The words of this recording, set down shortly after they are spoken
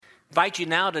invite you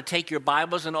now to take your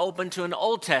Bibles and open to an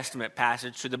Old Testament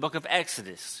passage to the book of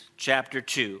Exodus, chapter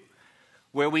 2,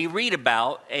 where we read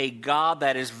about a God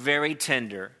that is very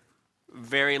tender,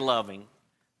 very loving,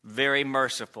 very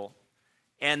merciful,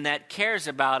 and that cares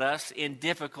about us in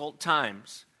difficult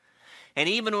times. And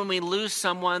even when we lose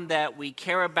someone that we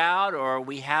care about or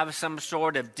we have some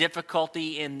sort of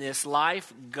difficulty in this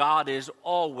life, God is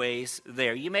always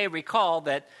there. You may recall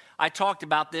that I talked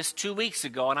about this 2 weeks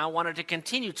ago, and I wanted to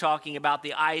continue talking about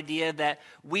the idea that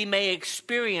we may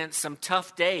experience some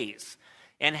tough days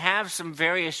and have some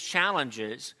various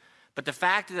challenges. But the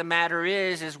fact of the matter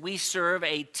is we serve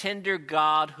a tender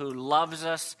God who loves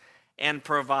us and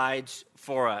provides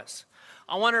for us.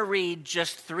 I want to read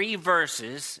just 3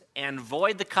 verses and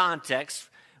void the context,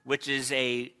 which is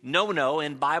a no-no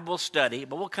in Bible study,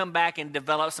 but we'll come back and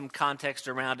develop some context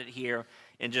around it here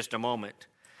in just a moment.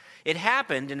 It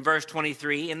happened in verse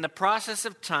 23, in the process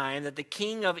of time, that the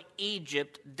king of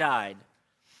Egypt died.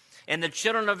 And the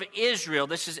children of Israel,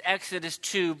 this is Exodus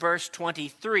 2, verse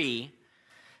 23,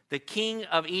 the king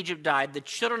of Egypt died. The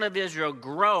children of Israel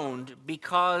groaned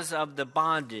because of the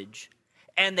bondage,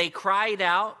 and they cried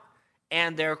out,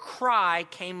 and their cry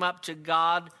came up to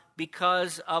God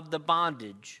because of the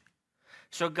bondage.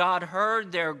 So God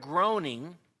heard their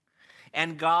groaning,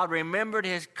 and God remembered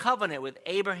his covenant with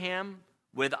Abraham,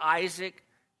 with Isaac,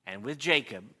 and with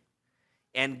Jacob.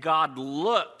 And God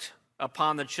looked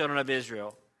upon the children of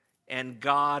Israel, and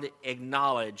God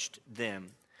acknowledged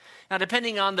them. Now,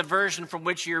 depending on the version from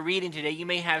which you're reading today, you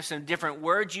may have some different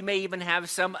words. You may even have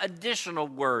some additional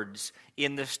words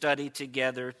in the study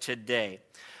together today.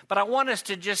 But I want us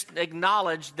to just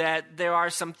acknowledge that there are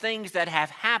some things that have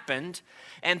happened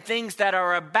and things that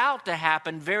are about to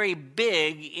happen very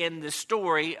big in the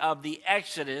story of the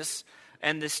Exodus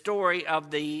and the story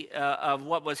of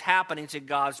what was happening to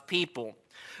God's people.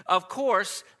 Of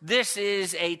course, this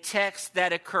is a text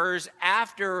that occurs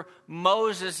after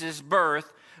Moses'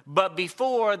 birth, but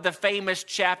before the famous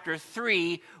chapter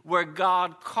 3, where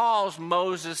God calls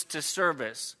Moses to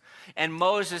service. And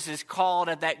Moses is called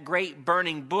at that great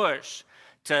burning bush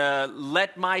to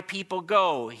let my people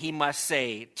go, he must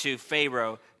say to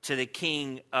Pharaoh, to the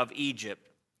king of Egypt.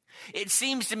 It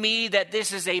seems to me that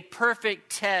this is a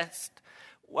perfect test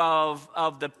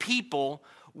of the people,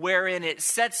 wherein it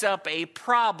sets up a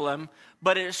problem,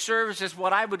 but it serves as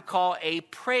what I would call a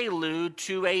prelude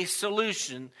to a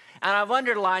solution. And I've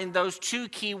underlined those 2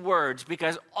 key words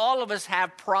because all of us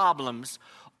have problems,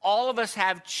 all of us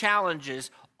have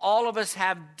challenges, all of us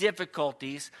have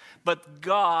difficulties, but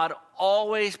God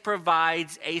always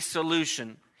provides a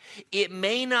solution. It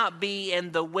may not be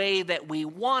in the way that we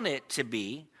want it to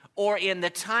be or in the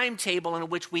timetable in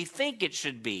which we think it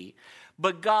should be,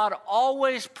 but God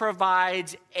always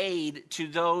provides aid to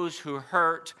those who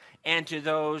hurt and to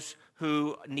those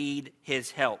who need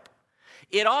his help.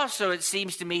 It also, it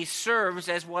seems to me, serves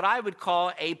as what I would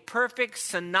call a perfect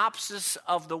synopsis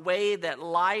of the way that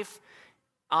life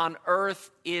on earth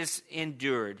is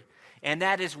endured. And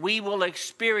that is, we will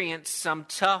experience some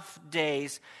tough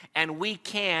days, and we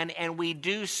can and we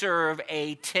do serve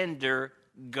a tender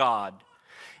God.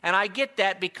 And I get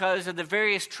that because of the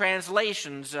various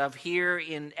translations of here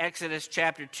in Exodus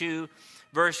chapter 2,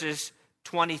 verses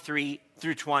 23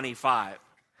 through 25.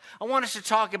 I want us to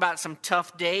talk about some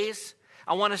tough days.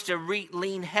 I want us to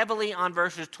lean heavily on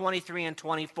verses 23 and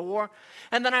 24.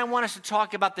 And then I want us to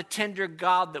talk about the tender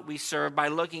God that we serve by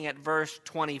looking at verse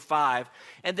 25.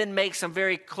 And then make some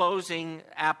very closing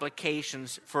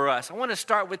applications for us. I want to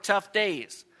start with tough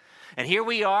days. And here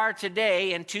we are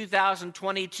today in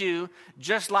 2022,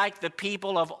 just like the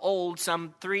people of old,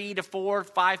 some 3,000 to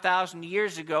 4,000, 5,000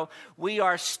 years ago, we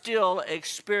are still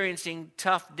experiencing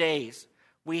tough days.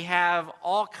 We have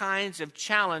all kinds of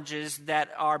challenges that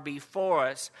are before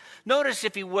us. Notice,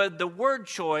 if you would, the word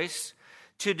choice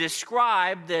to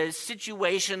describe the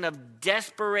situation of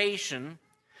desperation,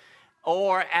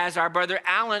 or as our brother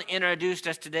Alan introduced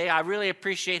us today, I really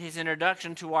appreciate his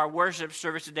introduction to our worship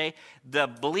service today, the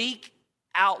bleak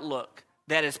outlook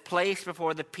that is placed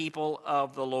before the people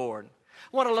of the Lord.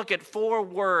 I want to look at 4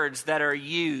 words that are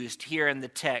used here in the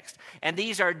text. And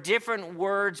these are different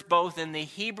words both in the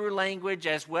Hebrew language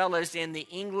as well as in the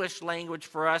English language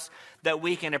for us that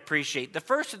we can appreciate. The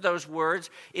first of those words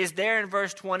is there in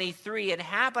verse 23. It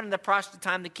happened in the process of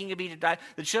time the king of Egypt died.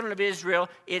 The children of Israel,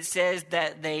 it says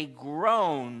that they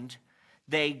groaned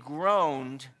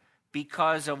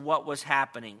because of what was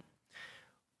happening.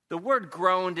 The word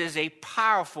groaned is a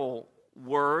powerful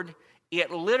word. It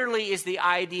literally is the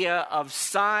idea of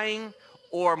sighing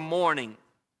or mourning.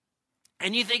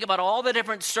 And you think about all the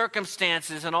different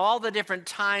circumstances and all the different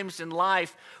times in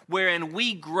life wherein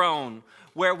we groan,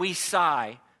 where we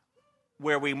sigh,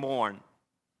 where we mourn.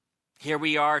 Here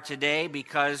we are today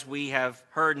because we have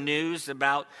heard news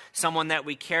about someone that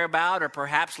we care about, or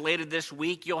perhaps later this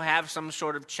week you'll have some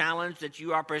sort of challenge that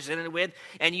you are presented with,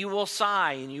 and you will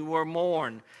sigh and you will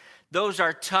mourn. Those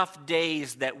are tough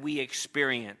days that we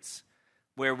experience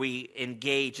where we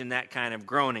engage in that kind of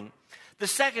groaning. The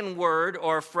second word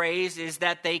or phrase is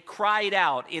that they cried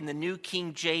out in the New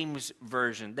King James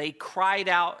Version. They cried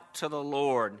out to the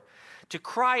Lord. To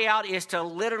cry out is to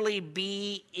literally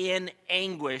be in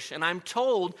anguish. And I'm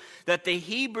told that the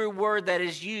Hebrew word that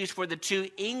is used for the two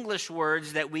English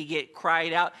words that we get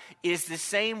cried out is the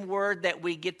same word that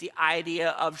we get the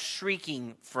idea of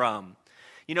shrieking from.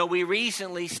 You know, we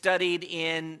recently studied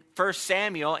in 1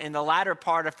 Samuel, in the latter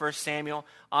part of 1 Samuel,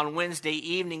 on Wednesday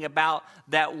evening about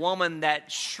that woman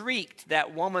that shrieked,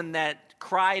 that woman that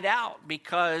cried out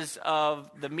because of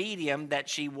the medium that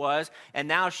she was, and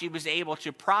now she was able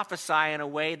to prophesy in a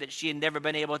way that she had never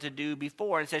been able to do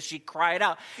before. And says she cried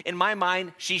out. In my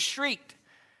mind, she shrieked.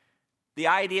 The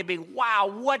idea being,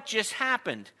 wow, what just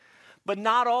happened? But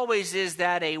not always is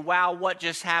that a wow, what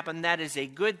just happened, that is a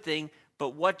good thing.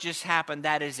 But what just happened,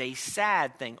 that is a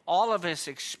sad thing. All of us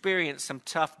experience some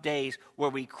tough days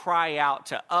where we cry out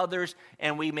to others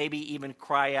and we maybe even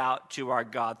cry out to our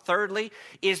God. Thirdly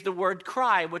is the word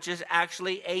cry, which is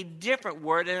actually a different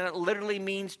word, and it literally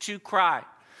means to cry.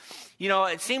 You know,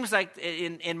 it seems like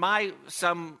in my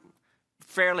some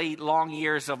fairly long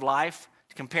years of life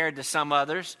compared to some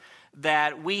others,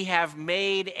 that we have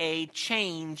made a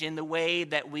change in the way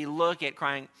that we look at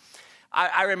crying.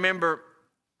 I remember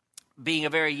being a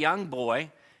very young boy,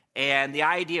 and the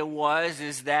idea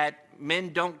is that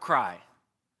men don't cry.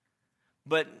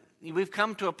 But we've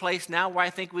come to a place now where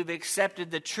I think we've accepted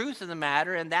the truth of the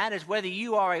matter, and that is whether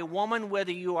you are a woman,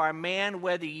 whether you are a man,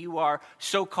 whether you are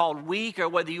so-called weak, or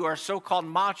whether you are so-called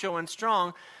macho and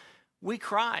strong, we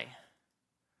cry.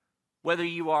 Whether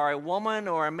you are a woman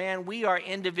or a man, we are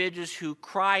individuals who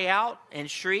cry out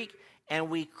and shriek, and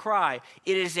we cry.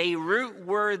 It is a root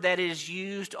word that is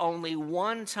used only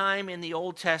one time in the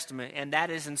Old Testament, and that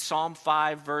is in Psalm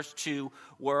 5, verse 2,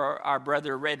 where our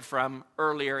brother read from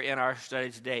earlier in our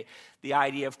study today, the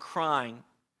idea of crying.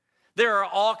 There are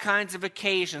all kinds of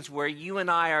occasions where you and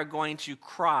I are going to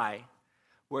cry,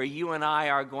 where you and I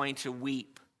are going to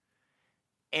weep.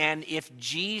 And if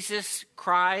Jesus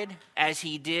cried, as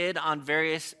he did on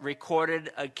various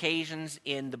recorded occasions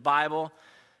in the Bible,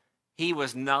 he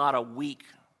was not a weak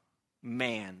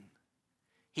man.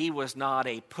 He was not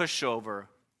a pushover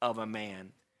of a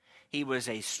man. He was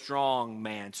a strong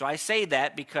man. So I say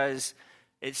that because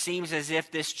it seems as if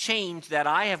this change that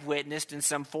I have witnessed in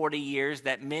some 40 years,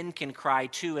 that men can cry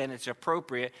too and it's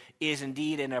appropriate, is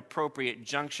indeed an appropriate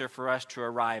juncture for us to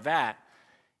arrive at,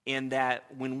 in that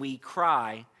when we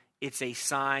cry, it's a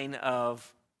sign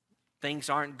of things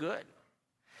aren't good.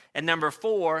 And number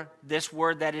 4, this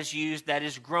word that is used, that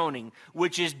is groaning,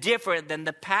 which is different than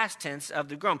the past tense of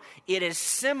the groan. It is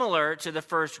similar to the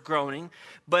first groaning,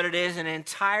 but it is an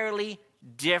entirely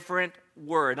different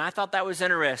word. And I thought that was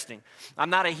interesting. I'm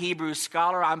not a Hebrew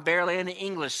scholar. I'm barely an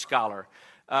English scholar.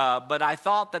 But I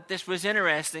thought that this was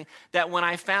interesting, that when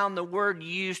I found the word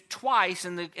used twice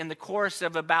in the course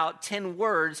of about 10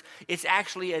 words, it's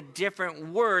actually a different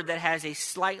word that has a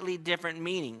slightly different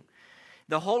meaning.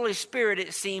 The Holy Spirit,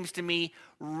 it seems to me,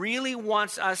 really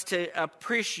wants us to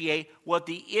appreciate what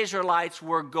the Israelites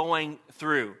were going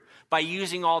through by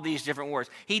using all these different words.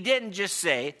 He didn't just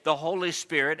say, the Holy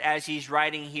Spirit, as he's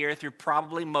writing here through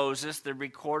probably Moses, the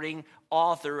recording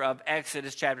author of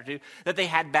Exodus chapter 2, that they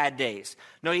had bad days.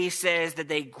 No, he says that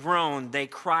they groaned, they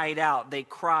cried out, they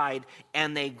cried,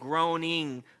 and the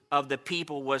groaning of the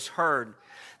people was heard.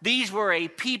 These were a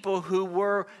people who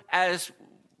were, as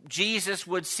Jesus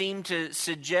would seem to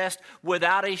suggest,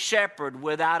 without a shepherd,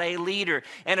 without a leader.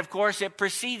 And of course, it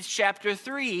precedes chapter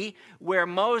 3, where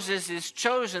Moses is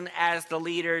chosen as the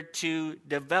leader to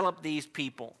develop these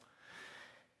people.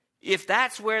 If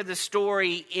that's where the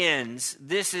story ends,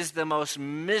 this is the most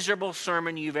miserable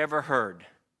sermon you've ever heard.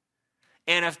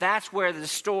 And if that's where the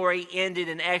story ended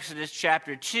in Exodus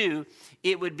chapter 2,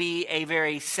 it would be a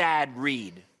very sad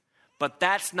read. But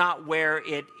that's not where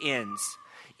it ends.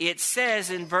 It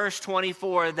says in verse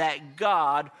 24 that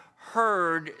God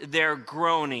heard their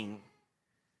groaning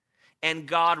and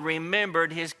God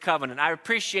remembered his covenant. I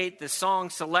appreciate the song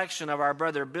selection of our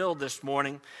brother Bill this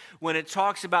morning when it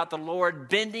talks about the Lord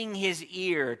bending his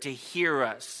ear to hear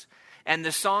us and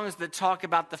the songs that talk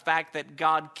about the fact that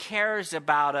God cares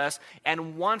about us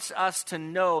and wants us to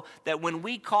know that when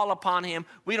we call upon him,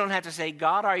 we don't have to say,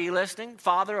 God, are you listening?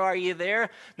 Father, are you there?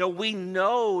 No, we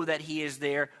know that he is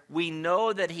there. We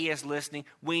know that he is listening.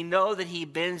 We know that he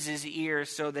bends his ears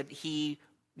so that he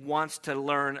wants to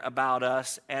learn about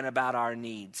us and about our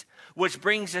needs. Which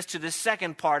brings us to the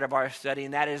second part of our study,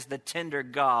 and that is the tender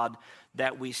God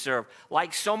that we serve.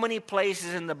 Like so many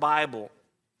places in the Bible,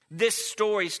 this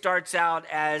story starts out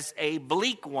as a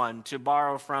bleak one, to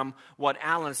borrow from what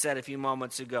Alan said a few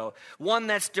moments ago. One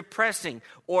that's depressing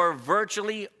or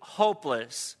virtually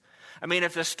hopeless. I mean,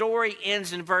 if the story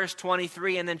ends in verse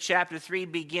 23 and then chapter 3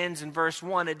 begins in verse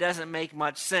 1, it doesn't make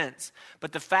much sense.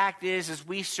 But the fact is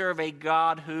we serve a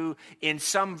God who, in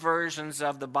some versions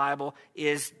of the Bible,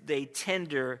 is the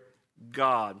tender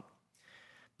God.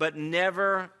 But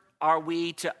never are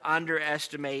we to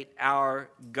underestimate our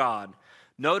God.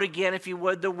 Note again, if you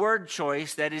would, the word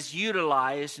choice that is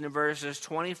utilized in verses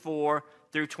 24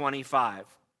 through 25.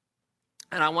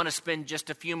 And I want to spend just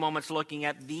a few moments looking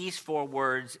at these four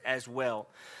words as well.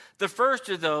 The first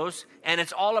of those, and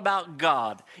it's all about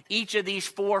God. Each of these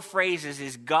four phrases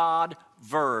is God,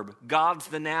 verb. God's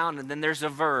the noun, and then there's a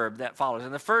verb that follows.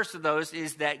 And the first of those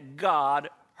is that God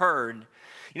heard.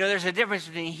 You know, there's a difference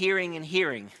between hearing and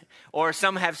hearing. Or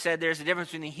some have said there's a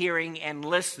difference between hearing and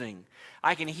listening.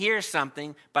 I can hear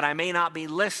something, but I may not be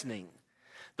listening.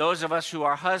 Those of us who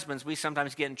are husbands, we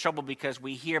sometimes get in trouble because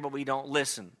we hear, but we don't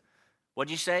listen. What'd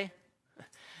you say?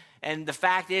 And the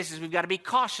fact is we've got to be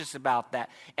cautious about that.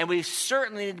 And we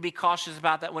certainly need to be cautious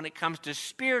about that when it comes to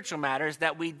spiritual matters,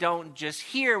 that we don't just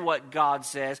hear what God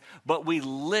says, but we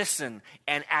listen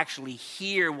and actually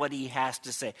hear what he has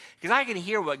to say. Because I can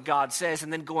hear what God says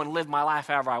and then go and live my life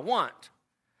however I want.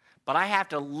 But I have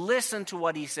to listen to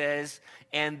what he says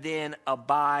and then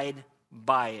abide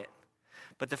by it.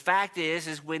 But the fact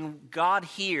is when God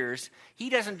hears, he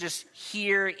doesn't just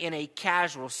hear in a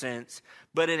casual sense,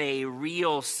 but in a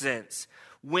real sense.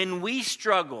 When we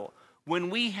struggle,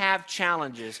 when we have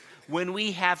challenges, when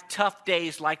we have tough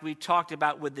days like we talked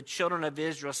about with the children of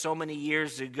Israel so many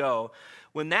years ago,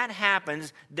 when that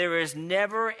happens, there is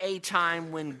never a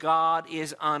time when God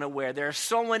is unaware. There are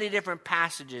so many different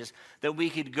passages that we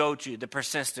could go to. The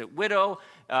persistent widow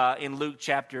in Luke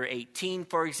chapter 18,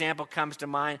 for example, comes to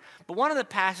mind. But one of the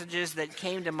passages that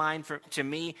came to mind to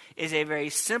me is a very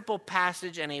simple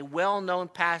passage and a well-known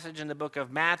passage in the book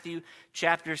of Matthew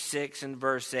chapter 6 and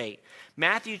verse 8.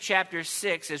 Matthew chapter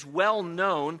 6 is well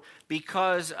known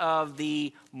because of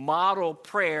the model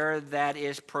prayer that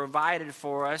is provided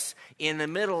for us in the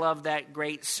middle of that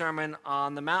great Sermon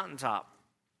on the Mountaintop.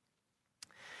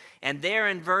 And there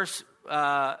in verse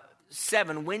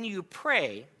 7, when you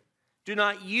pray, do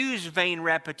not use vain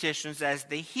repetitions as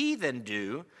the heathen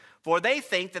do, for they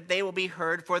think that they will be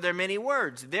heard for their many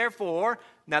words. Therefore,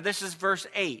 now this is verse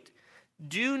 8,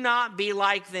 do not be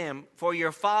like them, for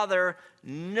your Father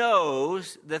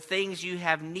knows the things you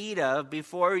have need of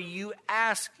before you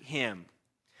ask him.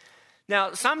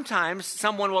 Now, sometimes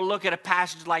someone will look at a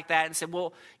passage like that and say,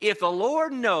 well, if the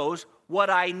Lord knows what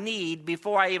I need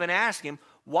before I even ask him,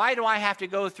 why do I have to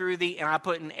go through the, and I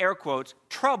put in air quotes,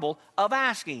 trouble of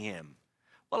asking him?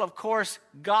 Well, of course,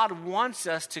 God wants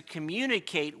us to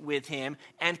communicate with him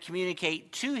and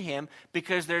communicate to him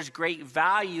because there's great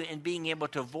value in being able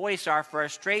to voice our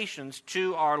frustrations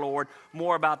to our Lord.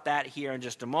 More about that here in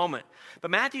just a moment.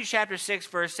 But Matthew chapter 6,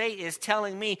 verse 8 is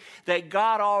telling me that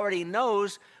God already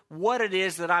knows what it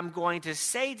is that I'm going to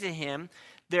say to him.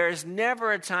 There is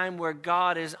never a time where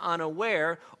God is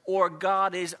unaware or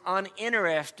God is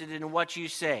uninterested in what you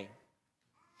say.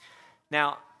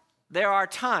 Now, there are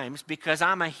times, because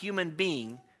I'm a human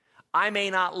being, I may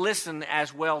not listen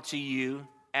as well to you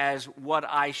as what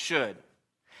I should.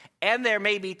 And there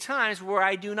may be times where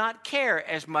I do not care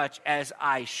as much as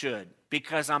I should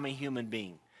because I'm a human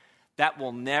being. That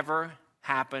will never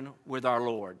happen with our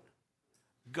Lord.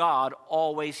 God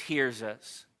always hears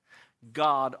us.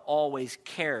 God always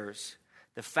cares.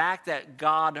 The fact that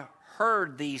God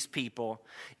heard these people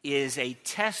is a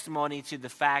testimony to the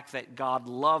fact that God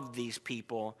loved these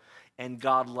people and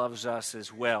God loves us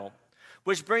as well.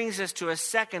 Which brings us to a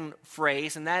second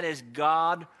phrase, and that is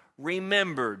God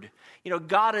remembered. You know,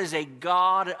 God is a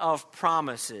God of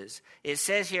promises. It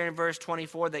says here in verse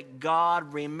 24 that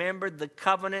God remembered the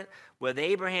covenant with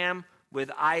Abraham, with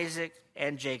Isaac,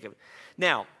 and Jacob.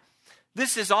 Now,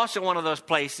 this is also one of those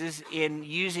places in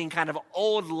using kind of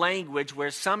old language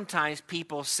where sometimes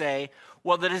people say,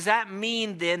 well, does that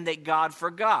mean then that God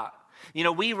forgot? You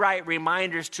know, we write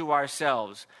reminders to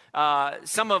ourselves.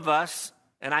 Some of us,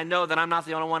 and I know that I'm not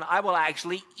the only one, I will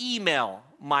actually email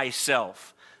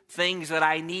myself things that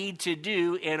I need to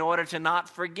do in order to not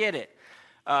forget it.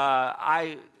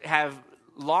 I have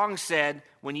long said,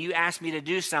 when you ask me to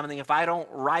do something, if I don't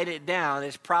write it down,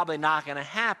 it's probably not going to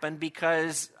happen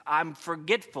because I'm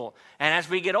forgetful. And as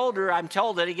we get older, I'm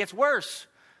told that it gets worse,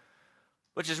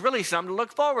 which is really something to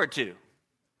look forward to.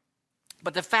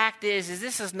 But the fact is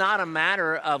this is not a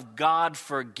matter of God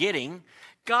forgetting.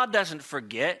 God doesn't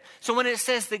forget. So when it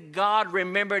says that God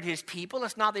remembered his people,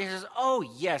 it's not that he says, oh,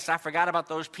 yes, I forgot about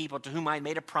those people to whom I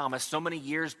made a promise so many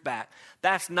years back.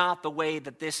 That's not the way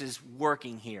that this is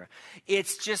working here.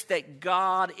 It's just that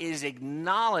God is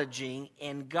acknowledging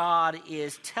and God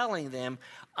is telling them,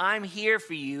 I'm here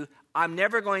for you. I'm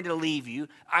never going to leave you.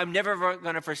 I'm never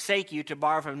going to forsake you, to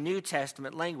borrow from New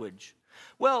Testament language.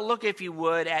 Well, look, if you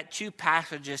would, at two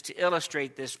passages to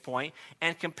illustrate this point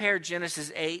and compare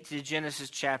Genesis 8 to Genesis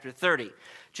chapter 30.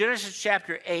 Genesis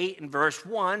chapter 8 and verse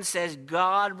 1 says,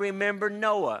 God remembered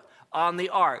Noah on the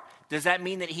ark. Does that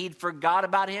mean that he'd forgot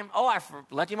about him? Oh, I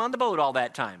left him on the boat all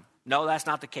that time. No, that's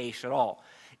not the case at all.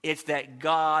 It's that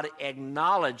God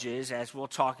acknowledges, as we'll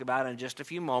talk about in just a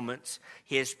few moments,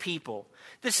 his people.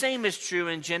 The same is true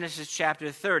in Genesis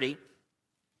chapter 30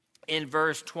 in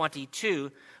verse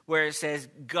 22, where it says,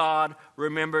 God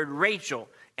remembered Rachel,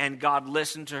 and God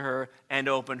listened to her and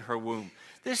opened her womb.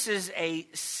 This is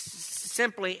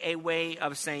simply a way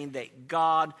of saying that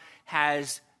God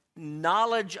has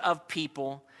knowledge of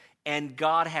people and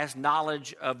God has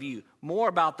knowledge of you. More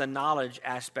about the knowledge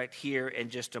aspect here in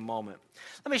just a moment.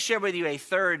 Let me share with you a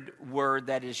third word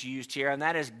that is used here, and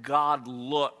that is God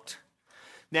looked.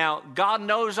 Now, God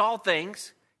knows all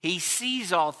things. He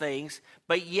sees all things,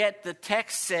 but yet the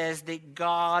text says that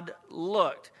God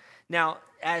looked. Now,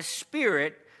 as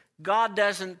spirit, God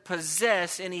doesn't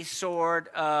possess any sort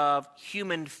of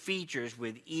human features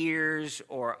with ears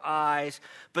or eyes,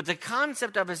 but the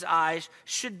concept of his eyes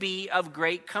should be of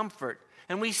great comfort.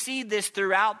 And we see this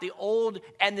throughout the Old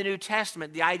and the New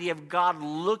Testament, the idea of God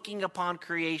looking upon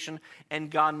creation and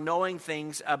God knowing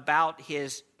things about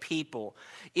his people.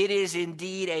 It is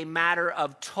indeed a matter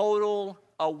of total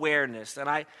awareness. And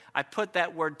I put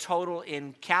that word total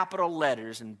in capital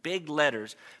letters and big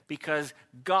letters because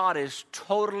God is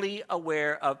totally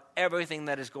aware of everything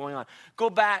that is going on.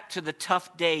 Go back to the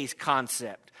tough days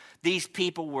concept. These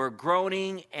people were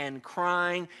groaning and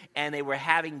crying, and they were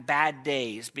having bad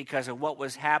days because of what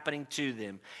was happening to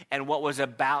them and what was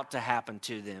about to happen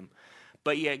to them.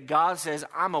 But yet God says,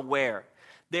 I'm aware.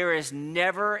 There is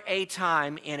never a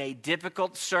time in a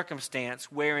difficult circumstance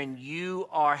wherein you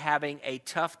are having a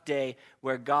tough day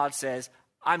where God says,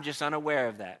 I'm just unaware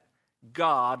of that.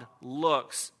 God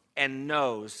looks and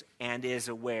knows and is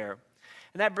aware.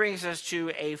 And that brings us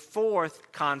to a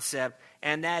fourth concept,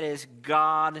 and that is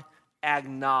God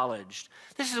acknowledged.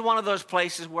 This is one of those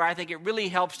places where I think it really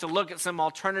helps to look at some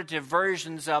alternative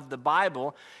versions of the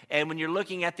Bible. And when you're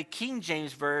looking at the King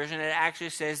James Version, it actually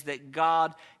says that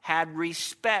God had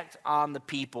respect on the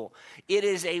people. It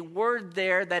is a word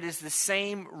there that is the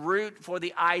same root for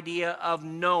the idea of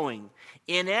knowing.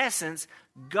 In essence,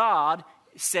 God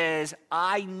says,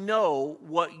 I know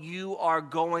what you are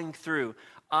going through.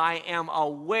 I am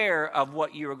aware of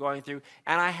what you are going through,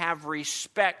 and I have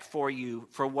respect for you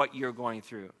for what you're going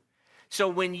through. So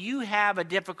when you have a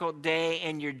difficult day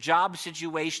and your job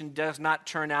situation does not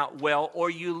turn out well, or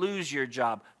you lose your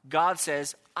job, God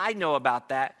says, I know about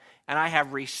that, and I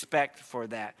have respect for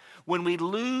that. When we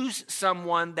lose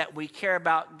someone that we care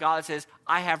about, God says,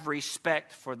 I have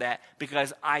respect for that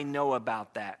because I know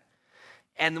about that.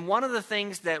 And one of the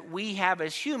things that we have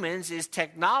as humans is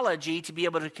technology to be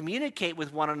able to communicate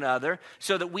with one another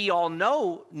so that we all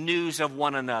know news of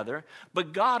one another.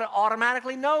 But God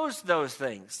automatically knows those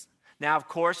things. Now, of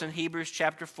course, in Hebrews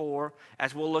chapter 4,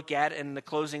 as we'll look at in the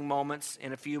closing moments,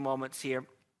 in a few moments here,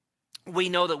 we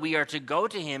know that we are to go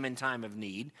to him in time of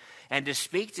need and to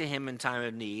speak to him in time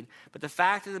of need. But the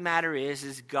fact of the matter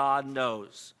is God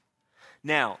knows.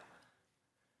 Now,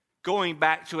 going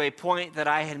back to a point that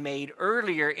I had made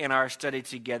earlier in our study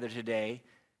together today,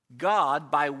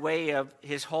 God, by way of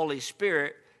his Holy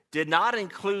Spirit, did not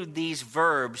include these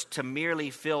verbs to merely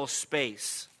fill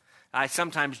space. I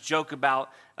sometimes joke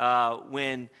about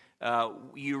when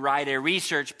you write a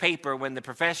research paper, when the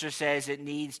professor says it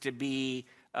needs to be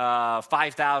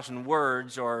 5,000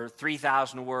 words or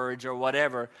 3,000 words or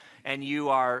whatever, and you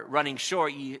are running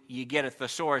short, you get a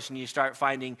thesaurus and you start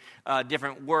finding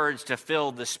different words to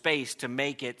fill the space to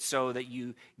make it so that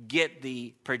you get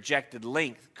the projected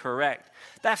length correct.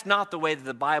 That's not the way that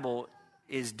the Bible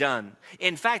is done.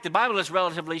 In fact, the Bible is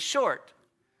relatively short.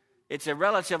 It's a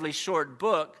relatively short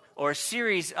book or a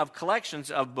series of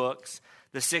collections of books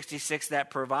the 66 that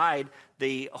provide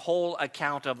the whole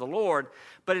account of the Lord.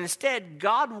 But instead,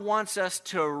 God wants us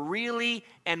to really,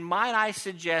 and might I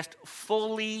suggest,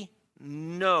 fully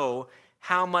know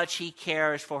how much he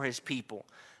cares for his people.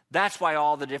 That's why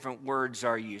all the different words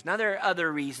are used. Now, there are other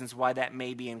reasons why that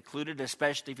may be included,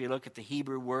 especially if you look at the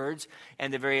Hebrew words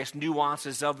and the various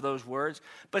nuances of those words.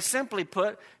 But simply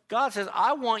put, God says,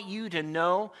 I want you to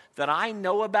know that I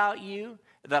know about you,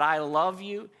 that I love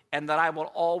you, and that I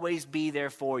will always be there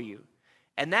for you.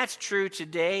 And that's true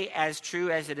today, as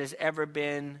true as it has ever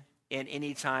been in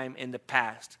any time in the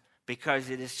past, because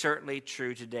it is certainly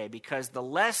true today, because the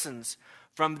lessons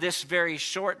from this very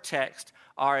short text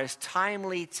are as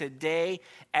timely today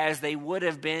as they would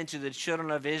have been to the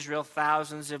children of Israel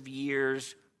thousands of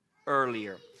years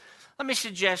earlier. Let me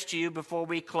suggest to you, before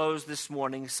we close this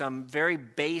morning, some very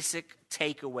basic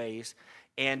takeaways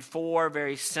and 4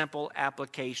 very simple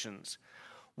applications.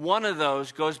 One of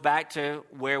those goes back to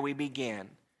where we began,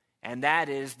 and that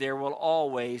is there will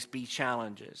always be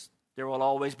challenges. There will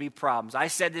always be problems. I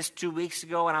said this 2 weeks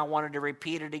ago, and I wanted to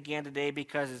repeat it again today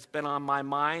because it's been on my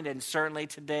mind, and certainly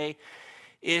today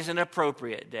is an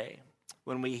appropriate day.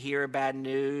 When we hear bad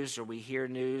news or we hear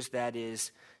news that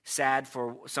is sad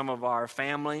for some of our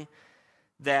family,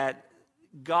 that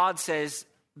God says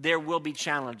there will be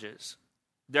challenges,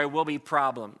 there will be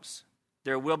problems,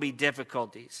 there will be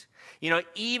difficulties. You know,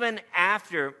 even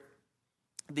after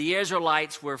the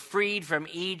Israelites were freed from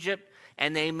Egypt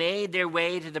and they made their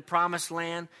way to the promised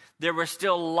land, there were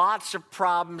still lots of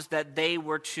problems that they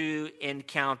were to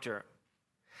encounter.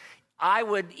 I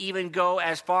would even go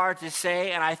as far to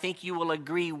say, and I think you will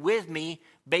agree with me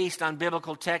based on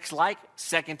biblical texts like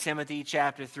 2 Timothy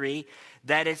chapter 3,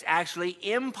 that it's actually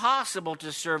impossible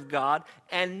to serve God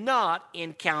and not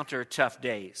encounter tough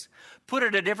days. Put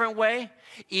it a different way,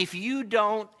 if you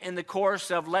don't, in the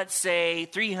course of, let's say,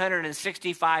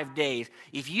 365 days,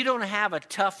 if you don't have a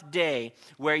tough day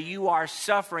where you are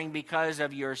suffering because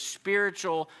of your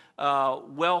spiritual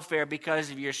welfare,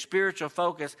 because of your spiritual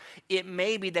focus, it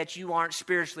may be that you aren't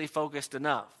spiritually focused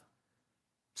enough.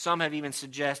 Some have even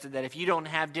suggested that if you don't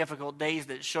have difficult days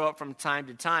that show up from time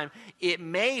to time, it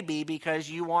may be because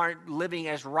you aren't living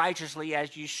as righteously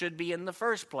as you should be in the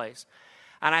first place.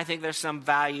 And I think there's some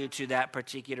value to that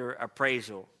particular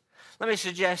appraisal. Let me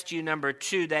suggest to you, number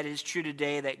 2, that is true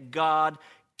today, that God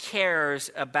cares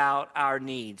about our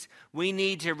needs. We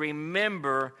need to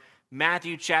remember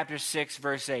Matthew chapter 6,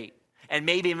 verse 8, and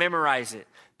maybe memorize it.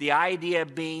 The idea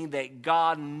being that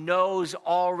God knows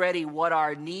already what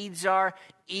our needs are,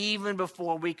 even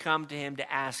before we come to him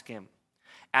to ask him.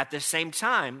 At the same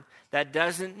time, that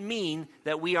doesn't mean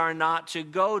that we are not to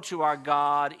go to our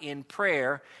God in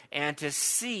prayer and to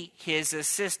seek his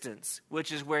assistance,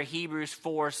 which is where Hebrews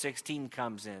 4:16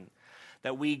 comes in,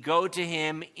 that we go to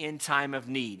him in time of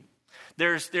need.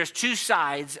 There's 2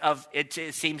 sides of it,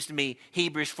 it seems to me,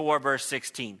 Hebrews 4, verse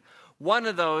 16. One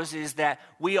of those is that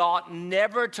we ought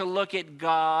never to look at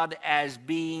God as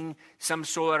being some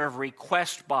sort of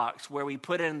request box where we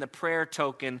put in the prayer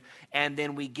token and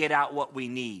then we get out what we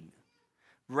need.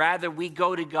 Rather, we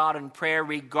go to God in prayer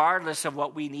regardless of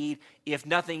what we need, if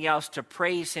nothing else, to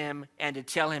praise him and to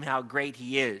tell him how great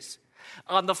he is.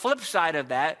 On the flip side of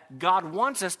that, God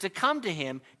wants us to come to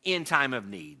him in time of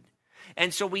need.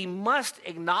 And so we must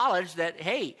acknowledge that,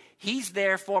 hey, he's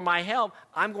there for my help.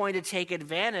 I'm going to take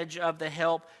advantage of the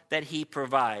help that he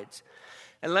provides.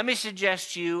 And let me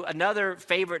suggest to you another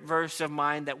favorite verse of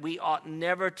mine that we ought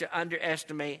never to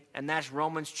underestimate, and that's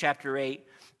Romans chapter 8,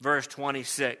 verse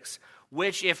 26,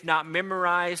 which, if not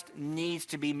memorized, needs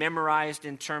to be memorized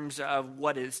in terms of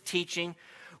what it's teaching,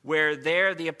 where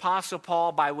there the Apostle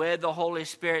Paul, by way of the Holy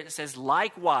Spirit, says,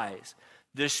 likewise,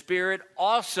 the Spirit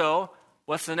also,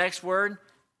 what's the next word?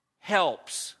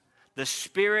 Helps. The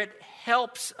Spirit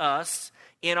helps us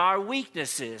in our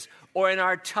weaknesses or in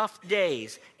our tough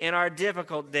days, in our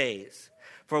difficult days.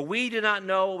 For we do not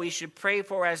know what we should pray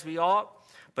for as we ought,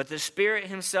 but the Spirit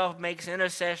himself makes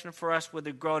intercession for us with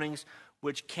the groanings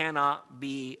which cannot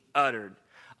be uttered.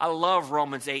 I love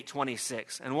Romans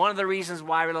 8:26. And one of the reasons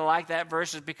why I really like that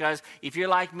verse is because if you're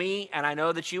like me, and I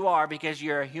know that you are because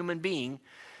you're a human being,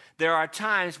 there are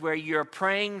times where you're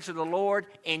praying to the Lord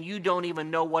and you don't even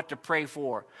know what to pray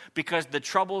for because the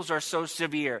troubles are so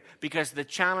severe, because the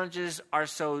challenges are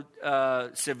so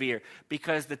severe,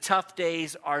 because the tough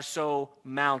days are so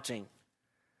mounting.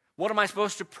 What am I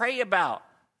supposed to pray about?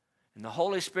 And the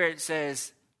Holy Spirit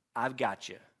says, I've got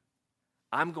you.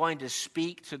 I'm going to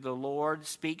speak to the Lord,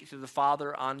 speak to the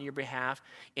Father on your behalf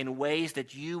in ways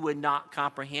that you would not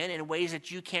comprehend, in ways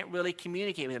that you can't really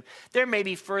communicate with him. There may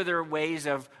be further ways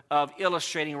of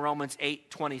illustrating Romans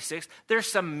 8:26. There's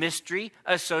some mystery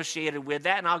associated with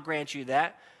that, and I'll grant you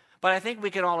that. But I think we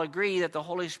can all agree that the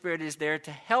Holy Spirit is there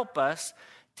to help us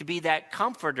to be that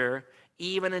comforter,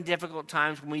 even in difficult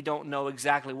times when we don't know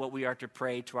exactly what we are to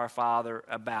pray to our Father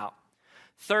about.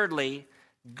 Thirdly,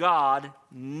 God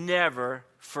never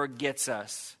forgets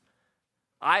us.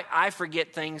 I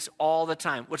forget things all the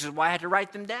time, which is why I had to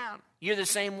write them down. You're the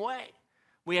same way.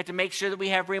 We have to make sure that we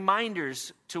have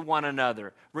reminders to one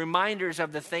another, reminders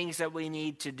of the things that we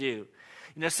need to do.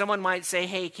 You know, someone might say,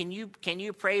 hey, can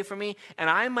you pray for me? And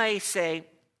I may say,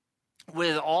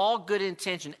 with all good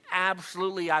intention,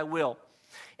 absolutely I will.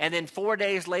 And then 4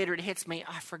 days later, it hits me,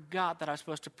 I forgot that I was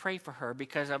supposed to pray for her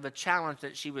because of the challenge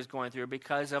that she was going through,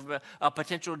 because of a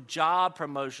potential job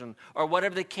promotion, or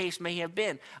whatever the case may have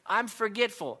been. I'm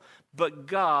forgetful, but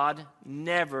God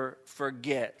never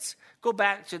forgets. Go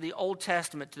back to the Old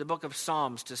Testament, to the book of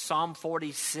Psalms, to Psalm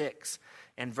 46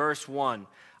 and verse 1.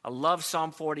 I love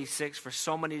Psalm 46 for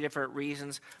so many different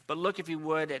reasons, but look, if you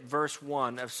would, at verse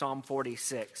 1 of Psalm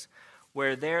 46.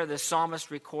 Where there the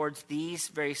psalmist records these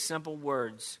very simple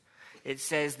words. It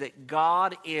says that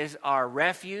God is our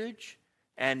refuge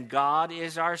and God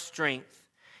is our strength,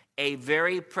 a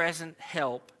very present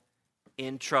help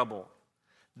in trouble.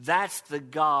 That's the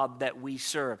God that we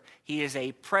serve. He is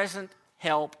a present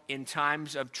help in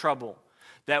times of trouble.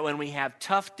 That when we have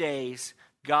tough days,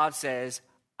 God says,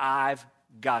 I've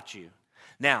got you.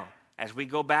 Now, as we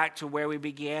go back to where we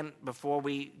began before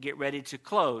we get ready to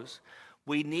close,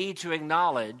 we need to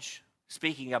acknowledge,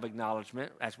 speaking of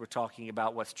acknowledgement, as we're talking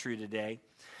about what's true today,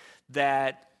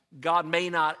 that God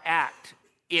may not act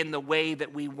in the way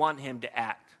that we want him to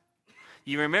act.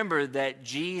 You remember that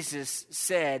Jesus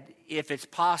said, if it's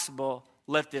possible,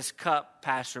 let this cup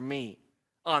pass from me,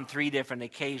 on 3 different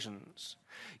occasions.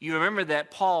 You remember that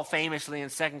Paul famously in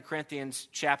 2 Corinthians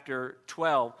chapter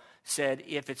 12 said,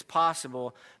 if it's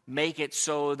possible, make it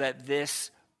so that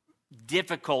this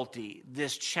difficulty,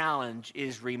 this challenge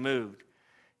is removed.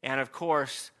 And of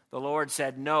course, the Lord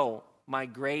said, no, my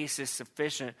grace is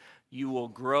sufficient. You will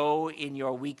grow in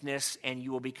your weakness and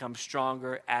you will become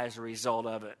stronger as a result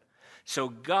of it. So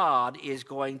God is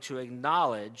going to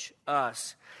acknowledge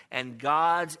us, and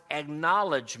God's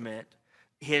acknowledgement,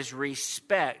 his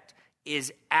respect,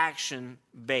 is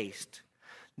action-based.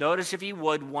 Notice, if you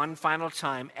would, one final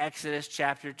time, Exodus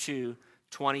chapter 2,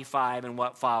 25 and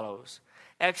what follows.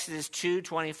 Exodus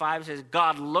 2:25 says,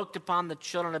 God looked upon the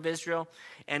children of Israel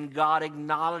and God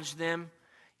acknowledged them.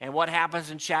 And what happens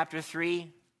in chapter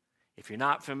 3? If you're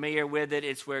not familiar with it,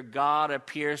 it's where God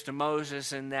appears to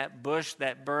Moses in that bush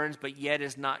that burns but yet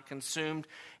is not consumed.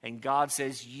 And God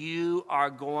says, you are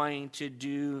going to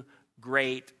do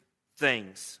great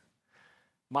things.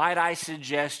 Might I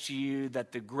suggest to you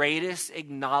that the greatest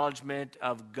acknowledgement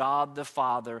of God the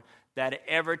Father that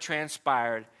ever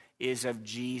transpired is of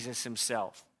Jesus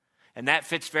himself. And that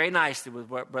fits very nicely with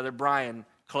what Brother Brian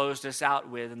closed us out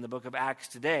with in the book of Acts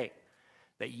today,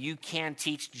 that you can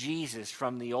teach Jesus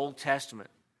from the Old Testament,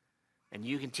 and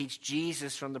you can teach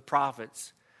Jesus from the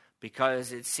prophets,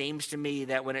 because it seems to me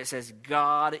that when it says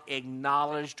God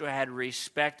acknowledged or had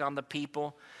respect on the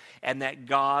people, and that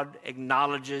God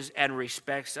acknowledges and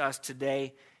respects us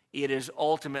today, it is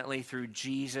ultimately through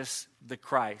Jesus the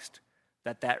Christ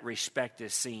that respect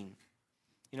is seen.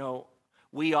 You know,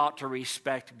 we ought to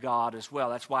respect God as well.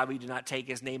 That's why we do not take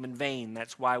his name in vain.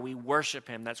 That's why we worship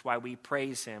him. That's why we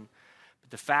praise him.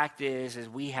 But the fact is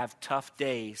we have tough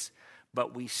days,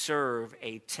 but we serve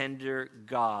a tender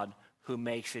God who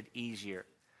makes it easier.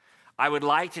 I would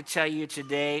like to tell you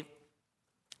today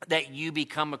that you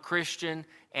become a Christian,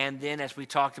 and then, as we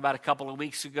talked about a couple of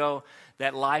weeks ago,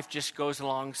 that life just goes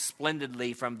along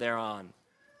splendidly from there on.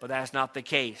 But that's not the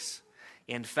case.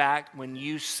 In fact, when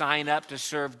you sign up to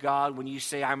serve God, when you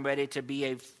say, I'm ready to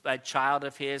be a child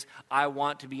of his, I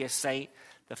want to be a saint,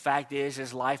 the fact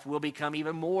is life will become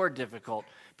even more difficult,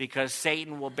 because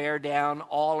Satan will bear down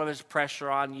all of his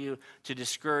pressure on you to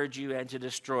discourage you and to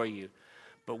destroy you.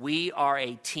 But we are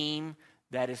a team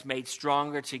that is made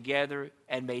stronger together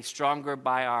and made stronger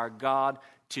by our God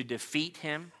to defeat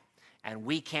him, and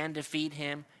we can defeat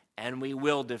him, and we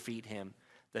will defeat him.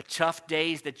 The tough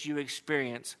days that you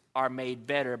experience are made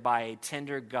better by a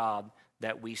tender God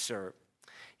that we serve.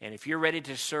 And if you're ready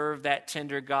to serve that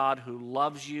tender God who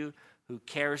loves you, who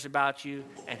cares about you,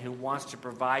 and who wants to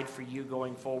provide for you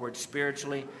going forward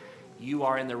spiritually, you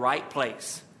are in the right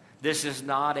place. This is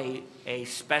not a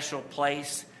special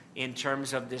place in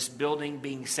terms of this building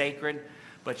being sacred,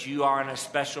 but you are in a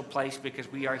special place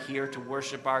because we are here to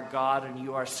worship our God, and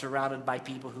you are surrounded by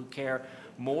people who care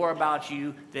more about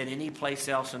you than any place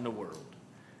else in the world.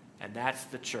 And that's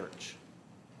the church.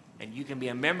 And you can be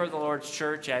a member of the Lord's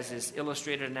church, as is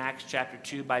illustrated in Acts chapter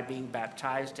 2, by being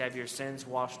baptized to have your sins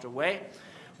washed away.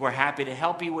 We're happy to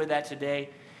help you with that today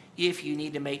if you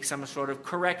need to make some sort of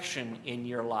correction in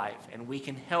your life. And we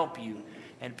can help you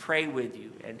and pray with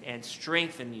you and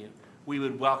strengthen you. We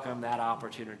would welcome that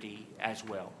opportunity as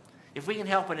well. If we can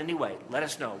help in any way, let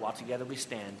us know while together we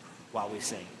stand, while we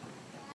sing.